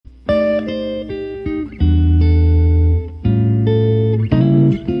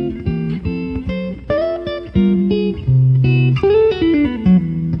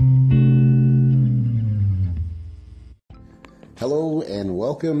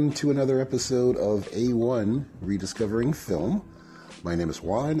welcome to another episode of A1 Rediscovering Film. My name is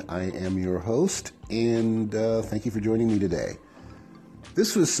Juan, I am your host, and thank you for joining me today.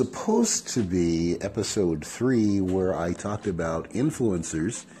 This was supposed to be episode 3, where I talked about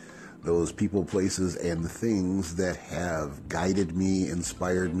influencers, those people, places, and things that have guided me,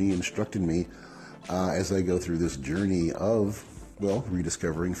 inspired me, instructed me as I go through this journey of,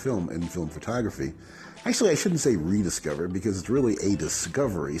 rediscovering film and film photography. Actually, I shouldn't say rediscover, because it's really a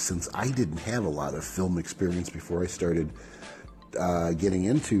discovery, since I didn't have a lot of film experience before I started getting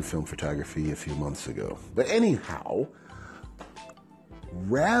into film photography a few months ago. But anyhow,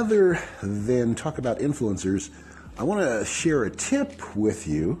 rather than talk about influencers, I want to share a tip with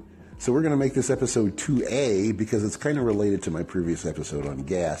you. So we're going to make this episode 2A because it's kind of related to my previous episode on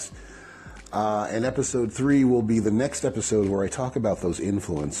gas. And episode 3 will be the next episode where I talk about those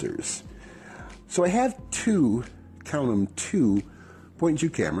influencers. So I have two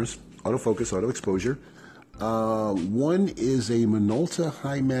point-and-shoot cameras, autofocus, auto exposure. One is a Minolta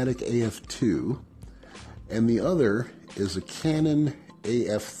Highmatic AF2, and the other is a Canon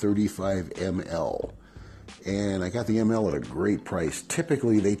AF35ML. And I got the ML at a great price.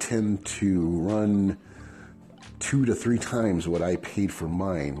 Typically, they tend to run 2 to 3 times what I paid for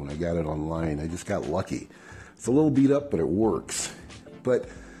mine when I got it online. I just got lucky. It's a little beat up, but it works. But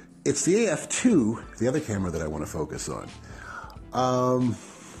it's the AF2, the other camera, that I want to focus on.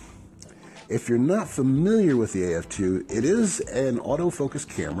 If you're not familiar with the AF2, it is an autofocus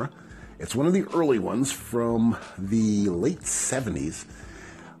camera. It's one of the early ones from the late 70s.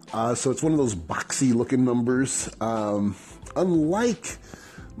 So it's one of those boxy looking numbers. Unlike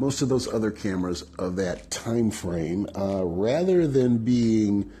most of those other cameras of that time frame, rather than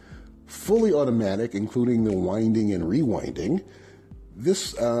being fully automatic, including the winding and rewinding, the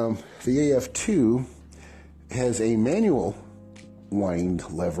AF2 has a manual wind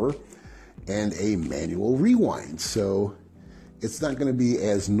lever and a manual rewind. So it's not going to be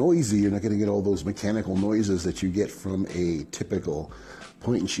as noisy. You're not going to get all those mechanical noises that you get from a typical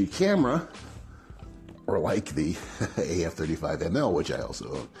point-and-shoot camera, or like the AF35ML, which I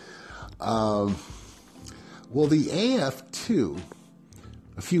also own. The AF2,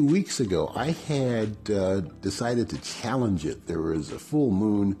 a few weeks ago, I had decided to challenge it. There was a full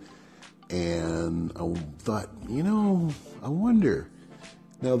moon, and I thought, I wonder.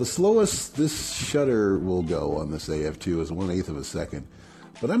 Now, the slowest this shutter will go on this AF2 is 1/8 of a second,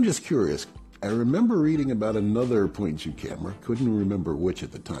 but I'm just curious. I remember reading about another point-and-shoot camera, couldn't remember which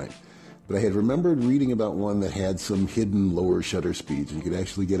at the time, but I had remembered reading about one that had some hidden lower shutter speeds, and you could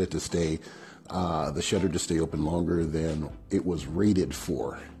actually get it to stay, the shutter to stay open longer than it was rated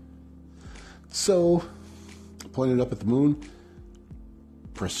for. So, I pointed up at the moon,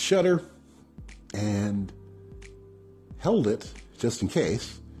 pressed shutter, and held it just in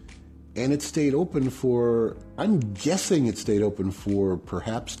case, and it stayed open for, I'm guessing it stayed open for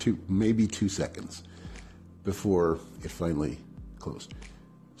perhaps maybe 2 seconds before it finally closed.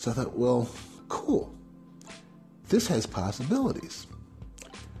 So I thought, cool. This has possibilities.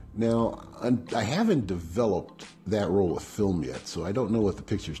 Now, I haven't developed that roll of film yet, so I don't know what the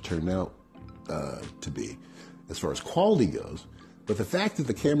pictures turn out to be as far as quality goes. But the fact that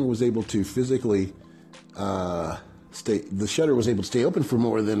the camera was able to physically the shutter was able to stay open for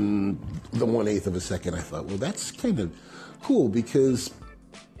more than the 1/8 of a second, I thought, that's kind of cool, because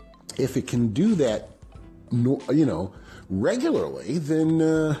if it can do that, regularly,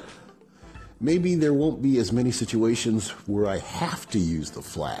 then maybe there won't be as many situations where I have to use the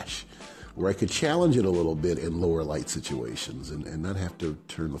flash, where I could challenge it a little bit in lower light situations and not have to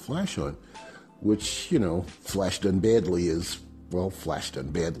turn the flash on, which, flash done badly is, flash done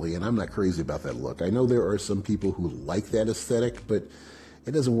badly, and I'm not crazy about that look. I know there are some people who like that aesthetic, but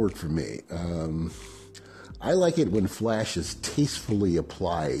it doesn't work for me. I like it when flash is tastefully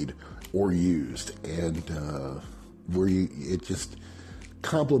applied or used, and where it just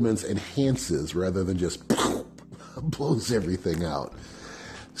complements, enhances, rather than just blows everything out.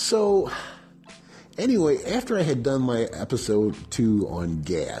 So, anyway, after I had done my episode 2 on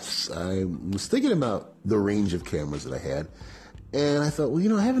gas, I was thinking about the range of cameras that I had, and I thought,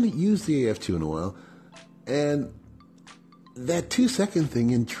 I haven't used the AF2 in a while, and that 2-second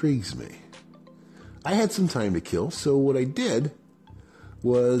thing intrigues me. I had some time to kill, so what I did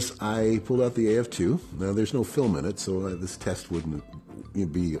was I pulled out the AF2. Now, there's no film in it, so this test wouldn't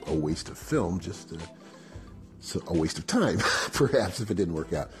be a waste of film, just a waste of time, perhaps, if it didn't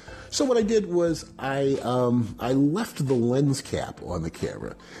work out. So what I did was I left the lens cap on the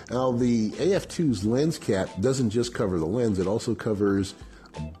camera. Now, the AF2's lens cap doesn't just cover the lens, it also covers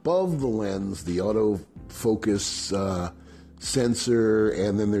above the lens the autofocus sensor,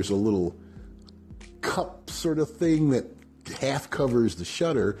 and then there's a little cup sort of thing that half covers the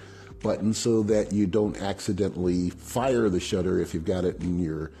shutter button so that you don't accidentally fire the shutter if you've got it in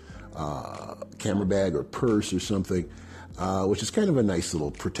your camera bag or purse or something, which is kind of a nice little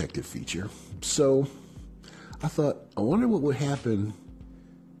protective feature. So I thought, I wonder what would happen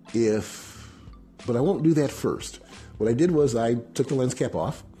but I won't do that first. What I did was I took the lens cap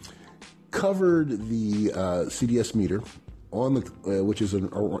off, covered the CDS meter on the, which is it's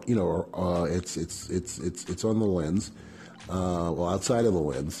on the lens, outside of the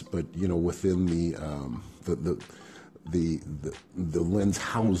lens, but within the lens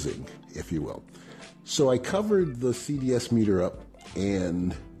housing, if you will. So I covered the CDS meter up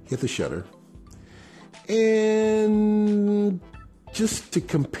and hit the shutter, and just to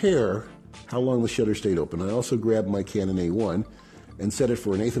compare how long the shutter stayed open, I also grabbed my Canon A1 and set it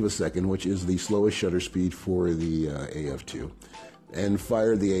for 1/8 of a second, which is the slowest shutter speed for the AF2, and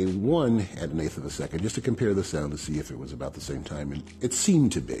fired the A1 at 1/8 of a second just to compare the sound to see if it was about the same time, and it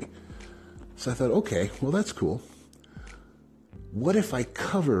seemed to be. So I thought, okay, well, that's cool. What if I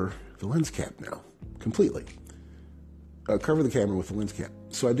cover the lens cap now completely? Cover the camera with the lens cap.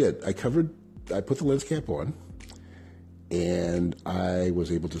 So I did. I put the lens cap on, and I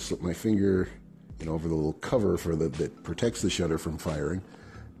was able to slip my finger, over the little cover that protects the shutter from firing.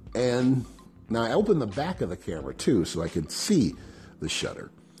 And now I opened the back of the camera too, so I could see the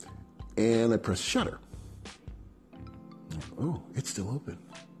shutter. And I pressed shutter. Oh, it's still open.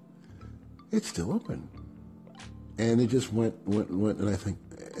 It's still open. And it just went, and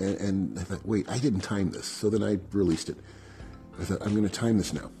I thought, wait, I didn't time this. So then I released it. I thought, I'm going to time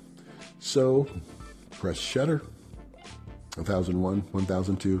this now. So press shutter. 1001,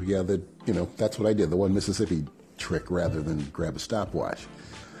 1002, yeah, that's what I did, the one Mississippi trick rather than grab a stopwatch.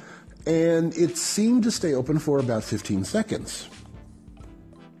 And it seemed to stay open for about 15 seconds.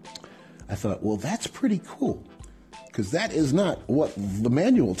 I thought, well, that's pretty cool, because that is not what the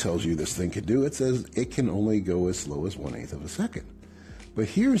manual tells you this thing can do. It says it can only go as slow as 1/8 of a second. But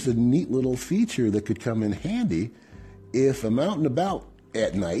here's a neat little feature that could come in handy if I'm out and about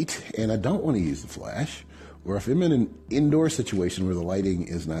at night and I don't want to use the flash, or if I'm in an indoor situation where the lighting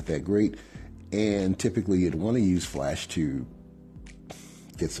is not that great, and typically you'd want to use flash to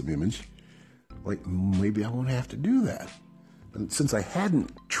get some image, like maybe I won't have to do that. And since I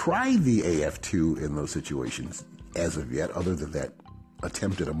hadn't tried the AF2 in those situations as of yet, other than that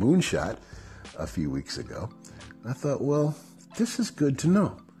attempt at a moonshot a few weeks ago, I thought, well, this is good to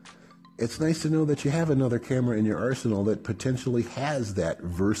know. It's nice to know that you have another camera in your arsenal that potentially has that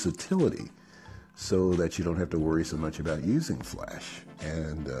versatility, so that you don't have to worry so much about using flash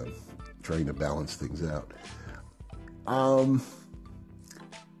and trying to balance things out.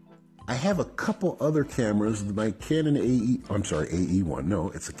 I have a couple other cameras, my Canon AE1, no,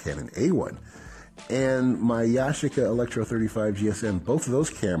 it's a Canon A1, and my Yashica Electro 35 GSM. Both of those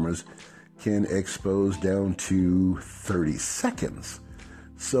cameras can expose down to 30 seconds.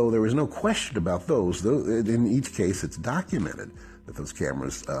 So there was no question about those. In each case, it's documented that those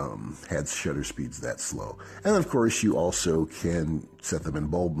cameras had shutter speeds that slow. And of course, you also can set them in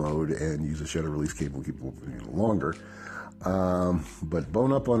bulb mode and use a shutter release cable to keep them longer. But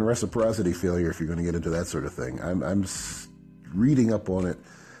bone up on reciprocity failure if you're going to get into that sort of thing. I'm reading up on it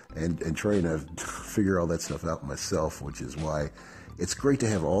and trying to figure all that stuff out myself, which is why it's great to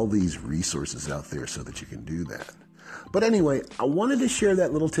have all these resources out there so that you can do that. But anyway, I wanted to share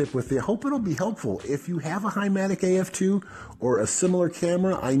that little tip with you. I hope it'll be helpful. If you have a Hymatic AF2 or a similar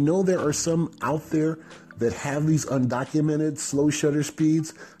camera, I know there are some out there that have these undocumented slow shutter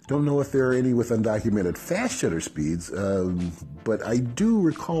speeds. Don't know if there are any with undocumented fast shutter speeds, but I do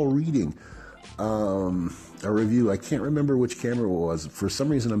recall reading a review. I can't remember which camera it was. For some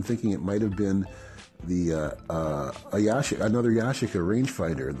reason, I'm thinking it might have been another Yashica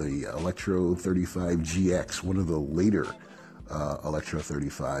rangefinder, the Electro 35 GX, one of the later Electro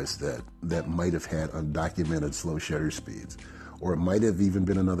 35s that might have had undocumented slow shutter speeds, or it might have even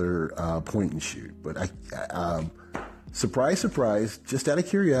been another point and shoot. But surprise, surprise, just out of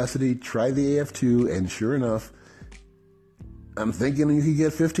curiosity, try the AF2, and sure enough, I'm thinking you could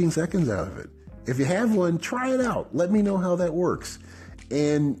get 15 seconds out of it. If you have one, try it out. Let me know how that works.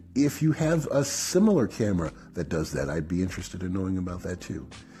 And if you have a similar camera that does that, I'd be interested in knowing about that too.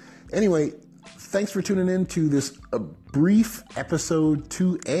 Anyway, thanks for tuning in to this brief episode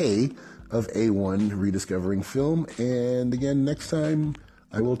 2A of A1 Rediscovering Film. And again, next time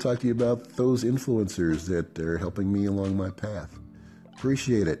I will talk to you about those influencers that are helping me along my path.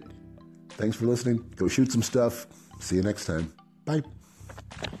 Appreciate it. Thanks for listening. Go shoot some stuff. See you next time. Bye.